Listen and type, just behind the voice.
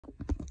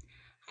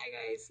Hi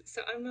guys.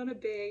 So I'm not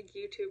a big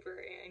YouTuber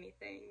or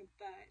anything,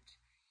 but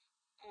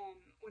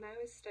when I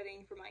was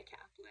studying for my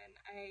Kaplan,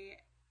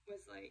 I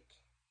was like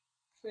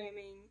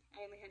cramming.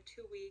 I only had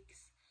 2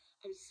 weeks.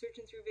 I was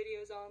searching through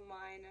videos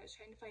online. I was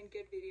trying to find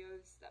good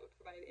videos that would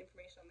provide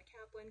information on the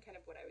Kaplan, kind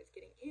of what I was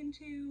getting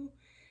into,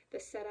 the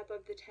setup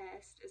of the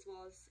test, as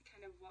well as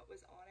kind of what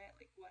was on it,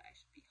 like what I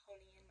should be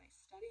honing in my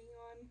studying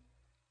on.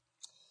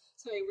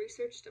 So I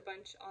researched a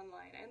bunch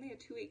online. I only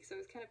had 2 weeks, so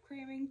I was kind of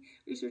cramming.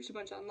 Researched a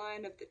bunch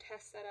online of the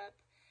test setup,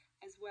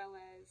 as well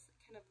as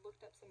kind of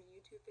looked up some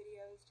YouTube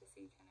videos to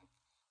see kind of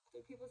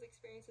other people's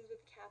experiences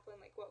with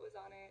Kaplan, like what was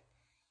on it,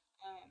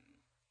 um,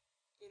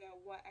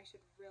 what I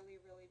should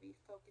really be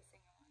focusing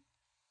on.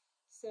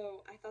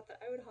 So I thought that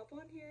I would hop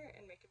on here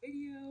and make a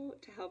video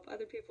to help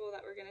other people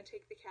that were going to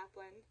take the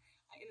Kaplan.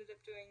 I ended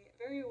up doing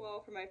very well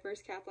for my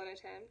first Kaplan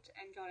attempt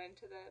and got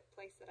into the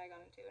place that I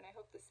got into, and I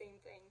hope the same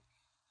thing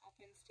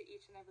happens to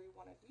each and every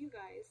one of you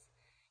guys.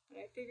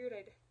 But I figured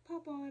I'd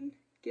pop on,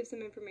 give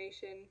some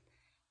information,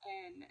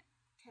 and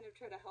kind of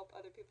try to help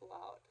other people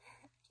out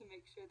to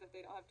make sure that they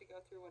don't have to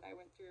go through what I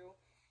went through,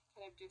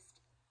 kind of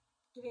just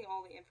giving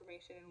all the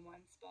information in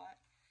one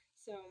spot.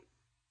 So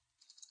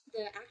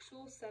the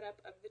actual setup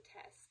of the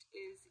test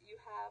is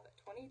you have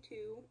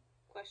 22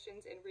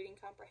 questions in reading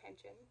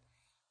comprehension,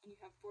 and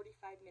you have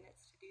 45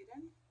 minutes to do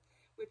them,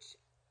 which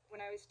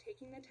when I was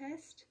taking the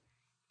test,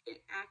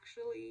 it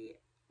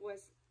actually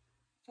was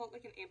felt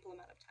like an ample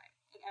amount of time.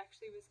 It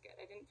actually was good.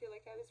 I didn't feel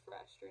like I was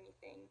rushed or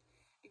anything.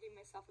 I gave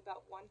myself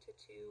about 1 to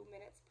 2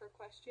 minutes per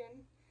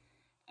question,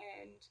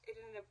 and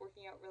it ended up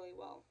working out really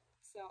well.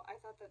 So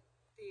I thought that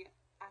the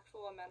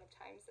actual amount of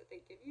times that they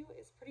give you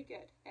is pretty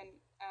good, and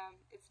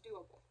it's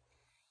doable.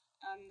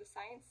 The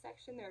science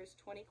section, there's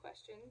 20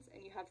 questions,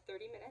 and you have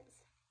 30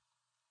 minutes.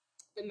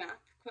 The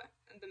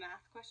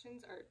math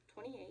questions are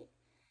 28,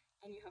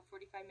 and you have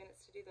 45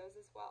 minutes to do those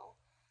as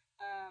well.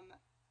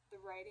 The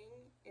writing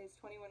is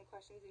 21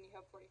 questions, and you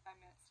have 45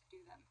 minutes to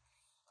do them.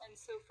 And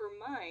so for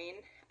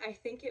mine, I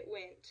think it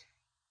went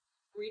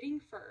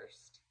reading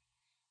first,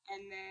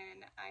 and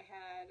then I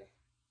had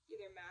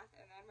either math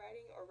and then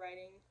writing, or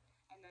writing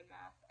and then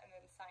math, and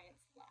then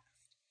science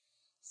last.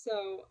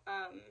 So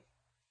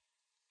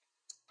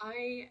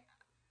I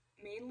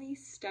mainly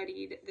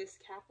studied this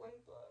Kaplan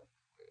book.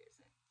 Where is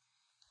it?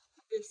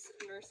 This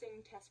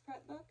nursing test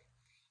prep book.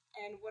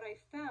 And what I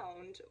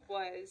found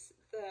was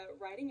the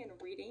writing and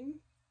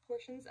reading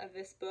portions of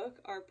this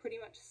book are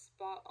pretty much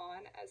spot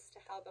on as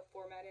to how the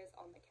format is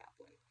on the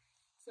Kaplan.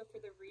 So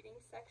for the reading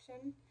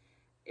section,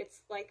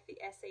 it's like the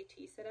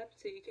SAT setup,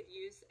 so you could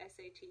use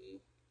SAT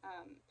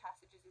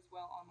passages as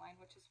well online,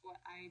 which is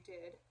what I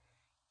did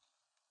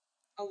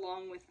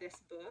along with this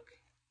book,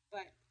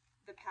 but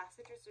the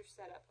passages are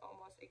set up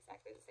almost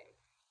exactly the same.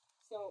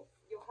 So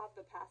you'll have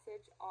the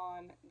passage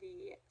on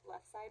the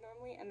left side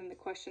normally, and then the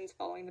questions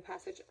following the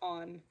passage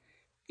on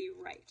the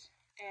right.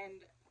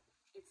 And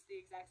it's the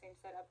exact same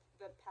setup.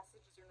 The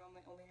passages are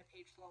normally only a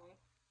page long.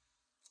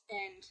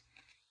 And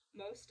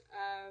most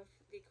of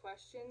the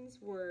questions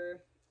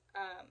were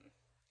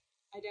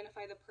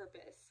identify the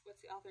purpose. What's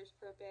the author's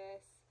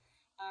purpose?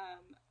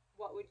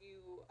 What would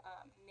you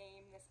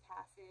name this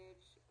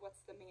passage?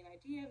 What's the main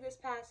idea of this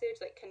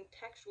passage? Like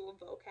contextual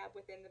vocab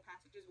within the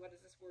passages. What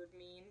does this word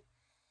mean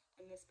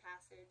in this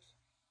passage?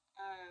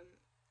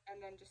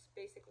 And then just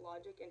basic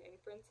logic and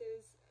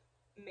inferences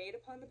made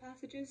upon the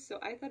passages.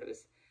 So I thought it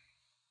was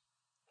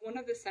one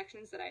of the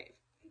sections that I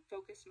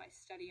focused my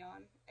study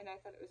on, and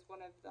I thought it was one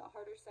of the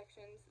harder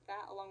sections,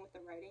 that along with the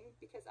writing,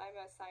 because I'm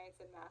a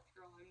science and math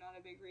girl. I'm not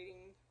a big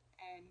reading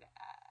and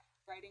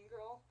writing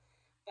girl,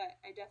 but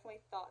I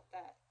definitely thought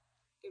that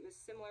it was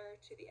similar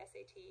to the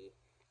SAT.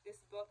 This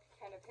book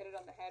kind of hit it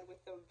on the head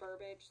with the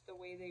verbiage, the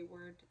way they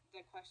word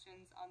the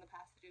questions on the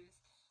passages,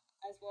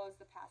 as well as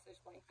the passage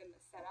length and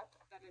the setup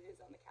that it is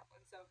on the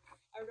Kaplan. So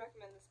I would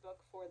recommend this book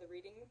for the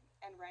reading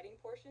and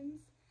writing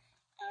portions.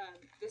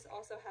 This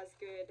also has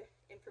good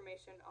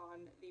information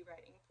on the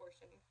writing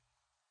portion,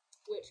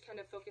 which kind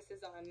of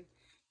focuses on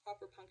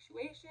proper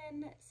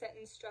punctuation,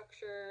 sentence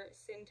structure,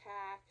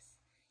 syntax,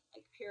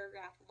 like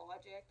paragraph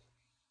logic.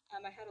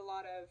 I had a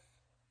lot of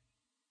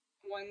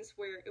ones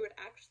where it would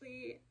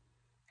actually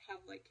have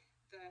like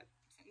the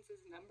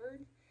sentences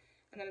numbered,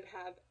 and then it'd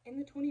have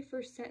in the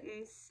 21st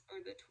sentence,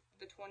 or the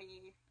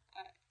 20th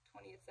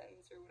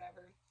sentence or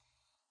whatever,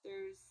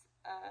 there's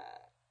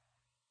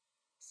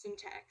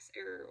syntax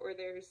error, or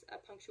there's a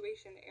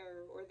punctuation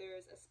error, or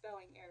there's a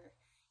spelling error,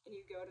 and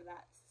you go to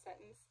that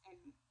sentence and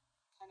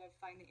kind of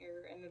find the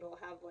error, and it'll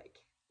have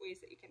like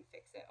ways that you can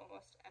fix it,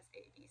 almost as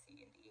A, B,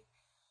 C, and D.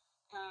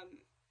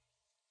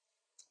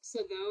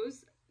 So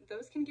those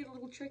can get a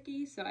little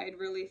tricky, so I'd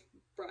really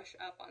brush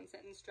up on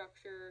sentence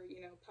structure,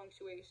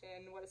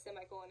 punctuation, what a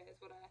semicolon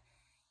is, what a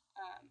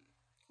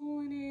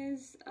colon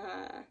is,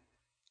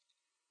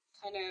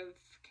 kind of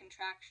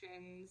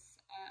contractions,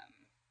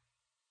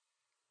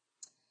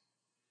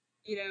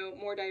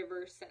 more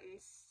diverse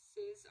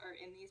sentences are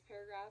in these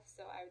paragraphs,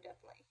 so I would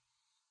definitely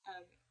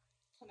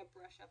kind of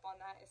brush up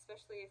on that,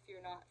 especially if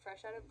you're not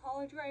fresh out of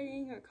college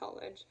writing or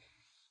college.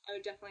 I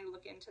would definitely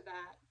look into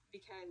that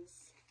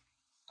because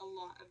a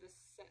lot of the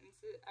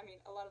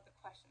a lot of the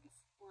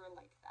questions were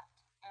like that.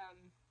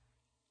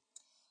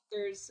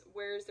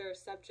 Where's there a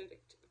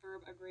subject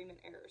verb agreement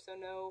error? So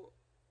no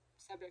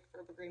subject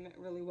verb agreement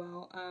really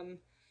well.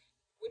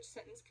 Which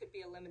sentence could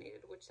be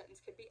eliminated? Which sentence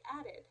could be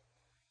added?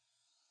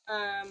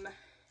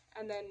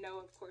 And then know,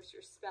 of course,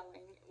 your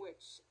spelling,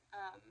 which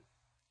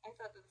I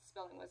thought that the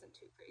spelling wasn't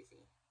too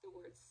crazy. The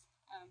words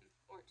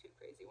weren't too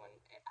crazy when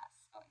it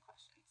asked spelling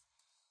questions.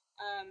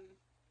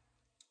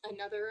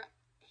 Another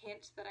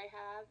hint that I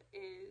have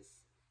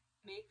is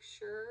make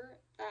sure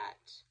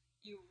that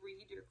you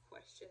read your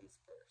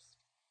questions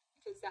first,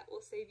 because that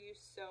will save you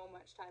so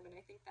much time. And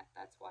I think that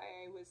that's why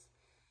I was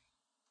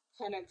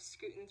kind of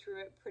scooting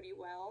through it pretty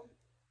well,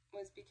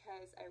 was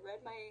because I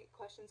read my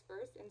questions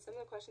first, and some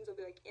of the questions will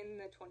be like in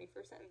the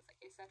 21st sentence,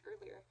 like I said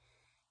earlier,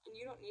 and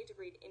you don't need to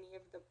read any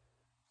of the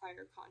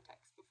prior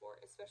context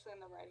before, especially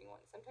on the writing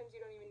one. Sometimes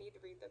you don't even need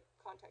to read the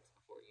context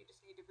before. You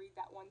just need to read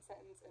that one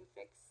sentence and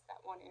fix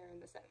that one error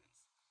in the sentence.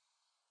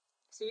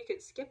 So you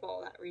could skip all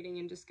that reading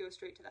and just go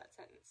straight to that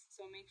sentence.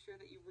 So make sure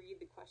that you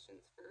read the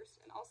questions first.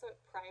 And also it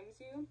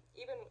primes you,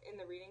 even in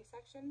the reading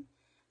section,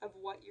 of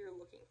what you're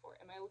looking for.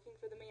 Am I looking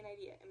for the main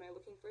idea? Am I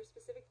looking for a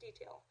specific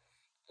detail?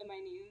 Am I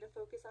needing to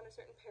focus on a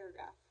certain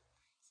paragraph?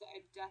 So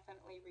I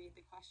definitely read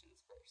the questions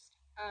first.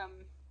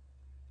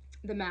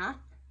 The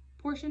math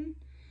portion,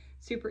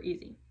 super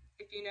easy.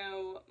 If you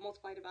know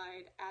multiply,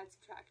 divide, add,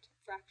 subtract,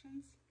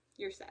 fractions,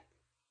 you're set.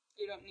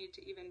 You don't need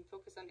to even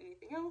focus on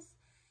anything else,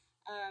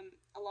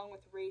 along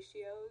with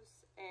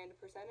ratios and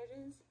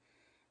percentages.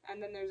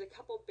 And then there's a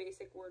couple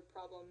basic word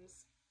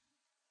problems.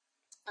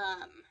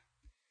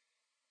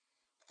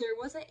 There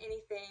wasn't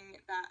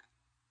anything that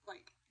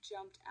like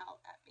jumped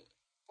out at me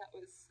that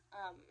was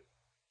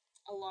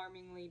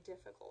alarmingly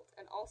difficult.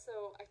 And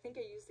also, I think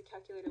I used the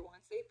calculator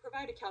once. They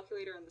provide a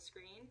calculator on the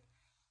screen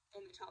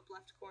in the top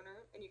left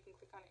corner, and you can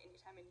click on it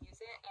anytime and use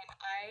it. And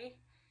I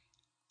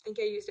think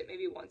I used it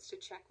maybe once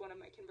to check one of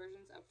my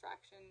conversions of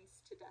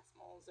fractions to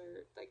decimals,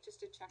 or like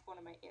just to check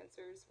one of my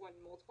answers when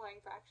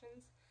multiplying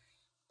fractions.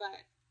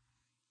 But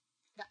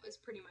that was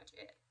pretty much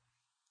it.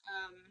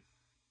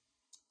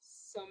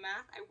 So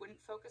math, I wouldn't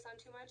focus on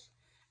too much.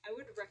 I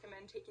would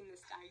recommend taking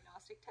this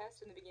diagnostic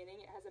test in the beginning.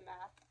 It has a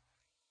math,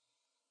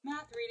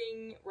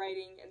 reading,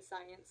 writing, and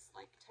science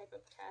like type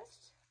of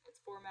test.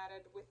 It's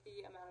formatted with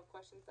the amount of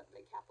questions that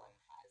the Kaplan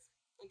has.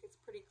 Like it's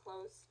pretty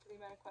close to the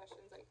amount of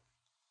questions, like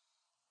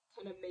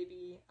kind of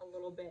maybe a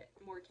little bit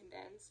more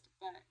condensed,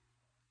 but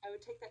I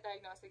would take that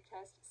diagnostic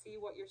test, see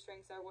what your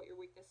strengths are, what your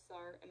weaknesses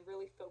are, and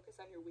really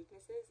focus on your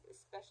weaknesses,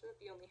 especially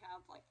if you only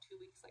have like 2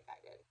 weeks like I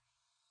did.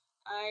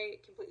 I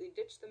completely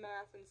ditched the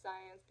math and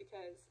science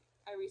because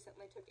I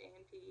recently took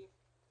A&P.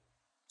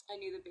 I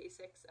knew the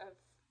basics of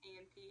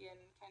A&P and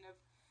kind of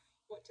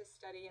what to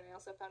study, and I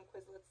also found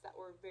Quizlets that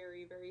were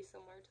very, very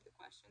similar to the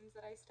questions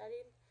that I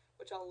studied,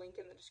 which I'll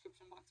link in the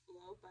description box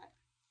below. But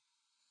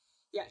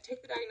yeah,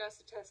 take the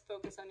diagnostic test,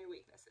 focus on your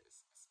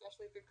weaknesses,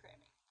 especially if you're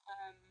cramming.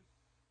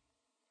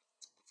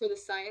 For the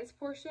science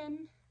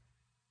portion,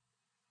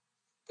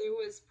 there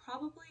was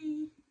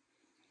probably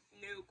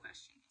no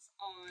questions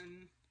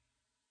on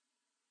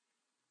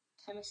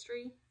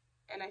chemistry,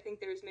 and I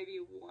think there's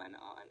maybe one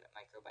on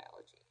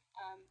microbiology.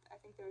 I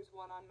think there was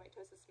one on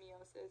mitosis,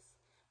 meiosis,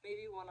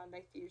 maybe one on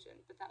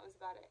diffusion, but that was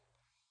about it.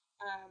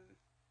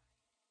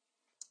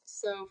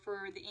 So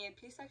for the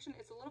A&P section,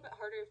 it's a little bit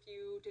harder if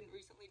you didn't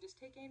recently just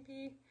take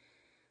A&P,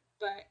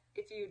 but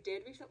if you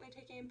did recently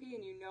take A&P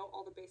and you know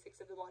all the basics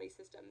of the body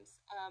systems,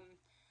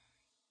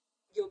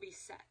 you'll be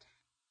set.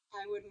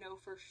 I would know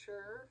for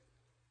sure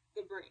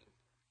the brain,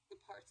 the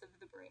parts of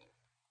the brain.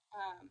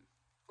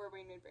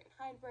 Forebrain, midbrain,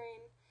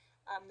 hindbrain,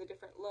 the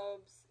different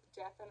lobes,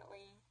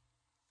 definitely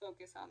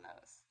focus on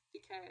those,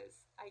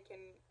 because I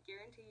can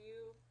guarantee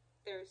you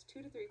there's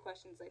 2 to 3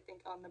 questions I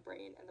think on the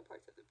brain and the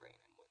parts of the brain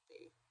and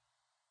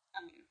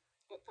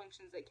what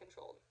functions they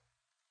controlled.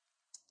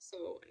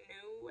 So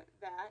know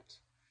that.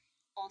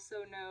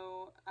 Also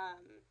know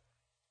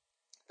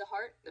the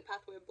heart, the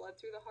pathway of blood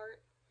through the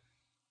heart.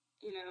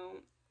 You know,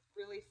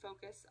 really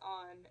focus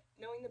on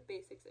knowing the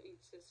basics of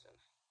each system.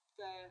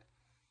 The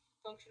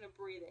function of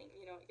breathing,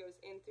 you know, it goes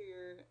in through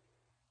your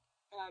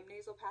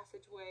nasal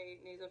passageway,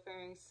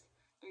 nasopharynx,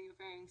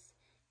 laryngopharynx,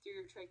 through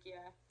your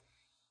trachea,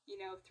 you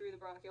know, through the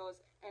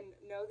bronchioles, and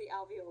know the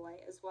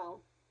alveoli as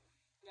well.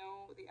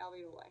 Know the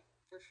alveoli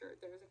for sure.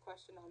 There's a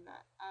question on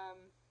that.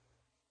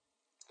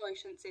 Well, I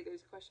shouldn't say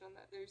there's a question on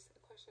that. There's a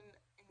question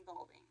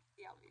involving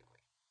the alveoli.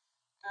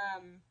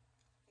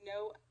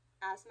 Know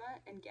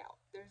asthma and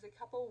gout. There's a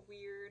couple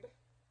weird,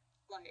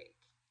 like,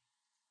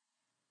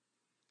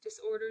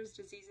 disorders,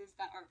 diseases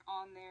that are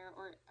on there,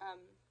 or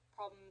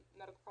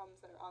medical problems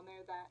that are on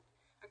there that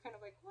are kind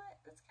of like, what?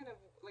 That's kind of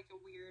like a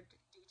weird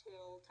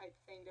detail type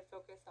thing to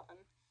focus on,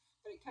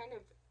 but it kind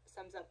of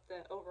sums up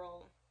the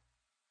overall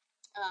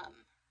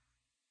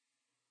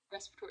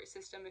respiratory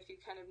system if you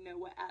kind of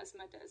know what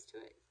asthma does to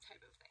it,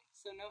 type of thing.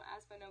 So no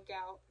asthma, no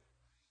gout.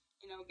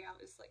 You know, gout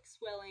is like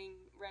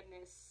swelling,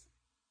 redness.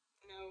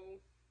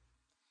 Know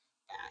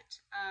that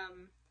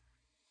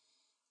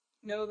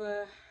Know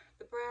the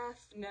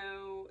breath,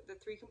 know the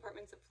three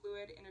compartments of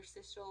fluid: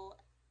 interstitial,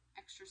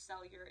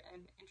 extracellular,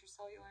 and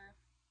intracellular.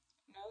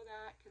 Know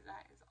that because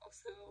that is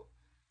also,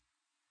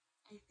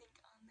 I think,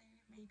 on there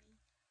maybe.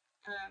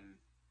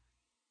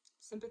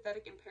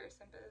 Sympathetic and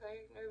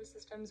parasympathetic nervous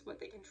systems, what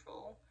they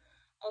control.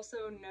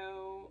 Also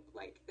know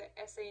like the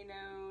SA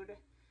node,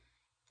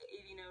 the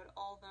AV node,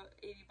 all the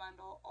AV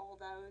bundle, all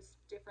those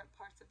different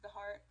parts of the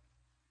heart.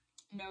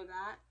 Know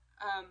that.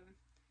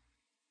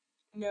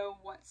 Know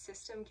what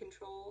system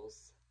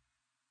controls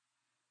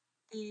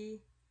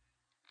the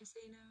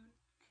SA node.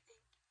 I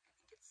think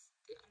it's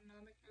the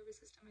autonomic nervous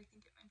system. I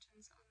think it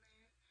mentions on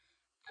there.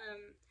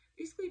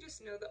 Basically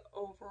just know the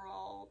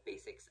overall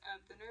basics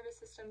of the nervous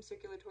system,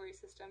 circulatory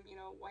system,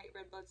 white,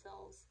 red blood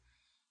cells,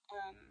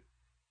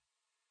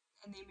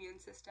 and the immune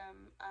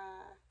system.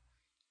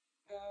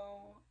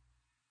 Know,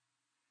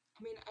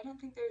 I don't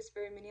think there's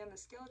very many on the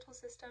skeletal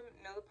system.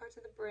 Know the parts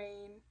of the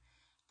brain.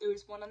 There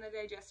was one on the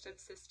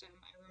digestive system,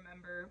 I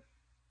remember.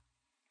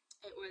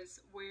 It was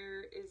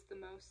where is the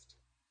most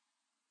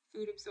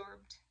food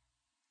absorbed.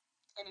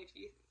 And if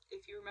you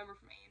remember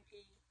from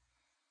A&P,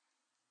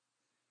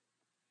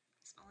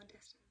 small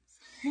intestines.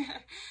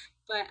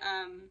 But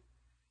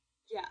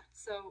yeah,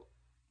 so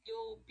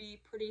you'll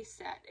be pretty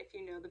set if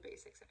you know the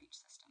basics of each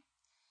system.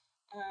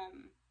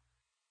 I'm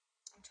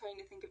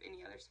trying to think of any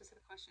other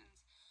specific questions.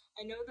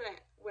 I know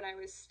that when I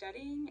was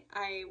studying,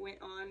 I went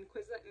on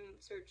Quizlet and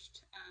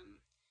searched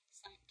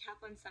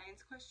Kaplan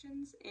science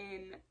questions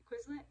in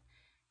Quizlet,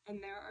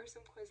 and there are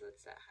some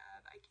Quizlets that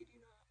have, I kid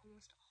you not,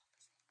 almost all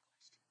the same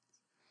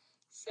questions.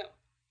 So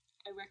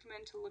I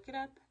recommend to look it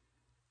up,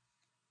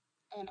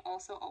 and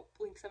also I'll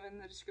link some in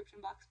the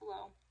description box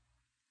below.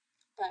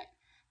 But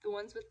the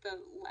ones with the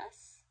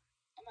less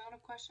amount of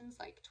questions,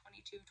 like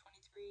 22,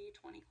 23,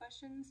 20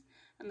 questions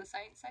in the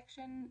science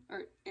section,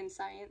 or in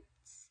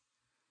science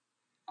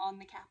on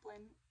the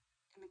Kaplan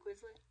in the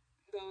Quizlet,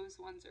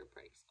 those ones are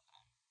pretty spot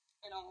on.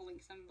 And I'll link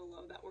some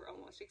below that were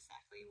almost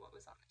exactly what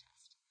was on the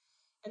test.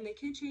 And they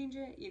could change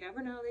it. You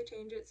never know, they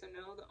change it. So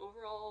know the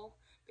overall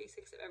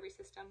basics of every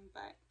system,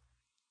 but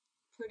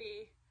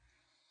pretty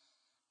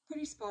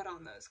spot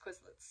on those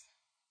Quizlets.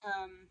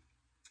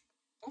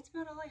 That's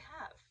about all I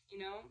have.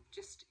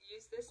 Just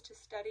use this to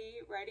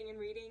study writing and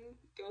reading.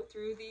 Go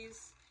through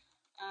these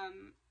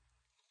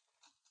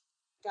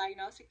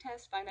diagnostic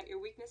tests, find out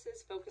your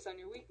weaknesses, focus on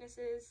your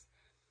weaknesses.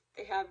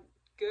 They have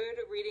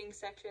good reading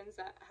sections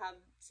that have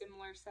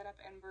similar setup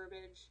and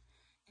verbiage.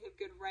 They have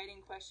good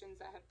writing questions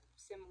that have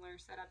similar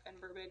setup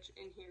and verbiage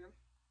in here.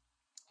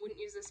 Wouldn't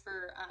use this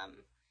for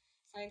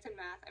science and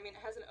math. It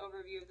has an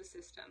overview of the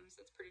systems.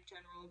 That's pretty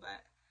general,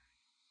 but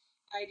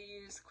I'd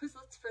use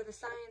Quizlets for the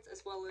science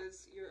as well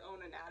as your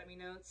own anatomy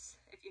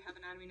notes, if you have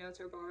anatomy notes,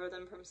 or borrow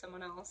them from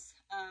someone else.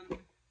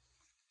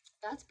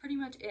 That's pretty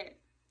much it.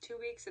 2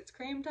 weeks, it's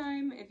cram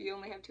time. If you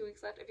only have 2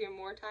 weeks left, if you have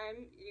more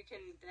time, you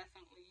can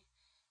definitely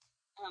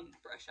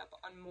brush up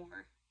on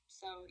more.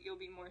 So you'll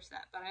be more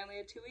set. But I only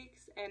had 2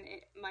 weeks, and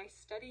my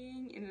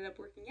studying ended up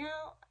working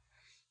out.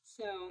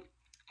 So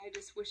I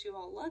just wish you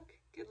all luck.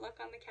 Good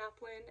luck on the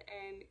Kaplan,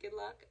 and good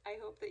luck.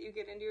 I hope that you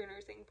get into your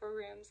nursing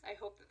programs. I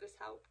hope that this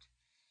helped,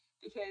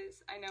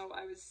 because I know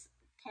I was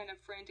kind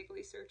of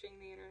frantically searching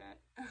the internet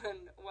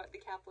on what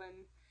the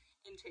Kaplan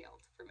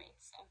entailed for me.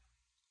 So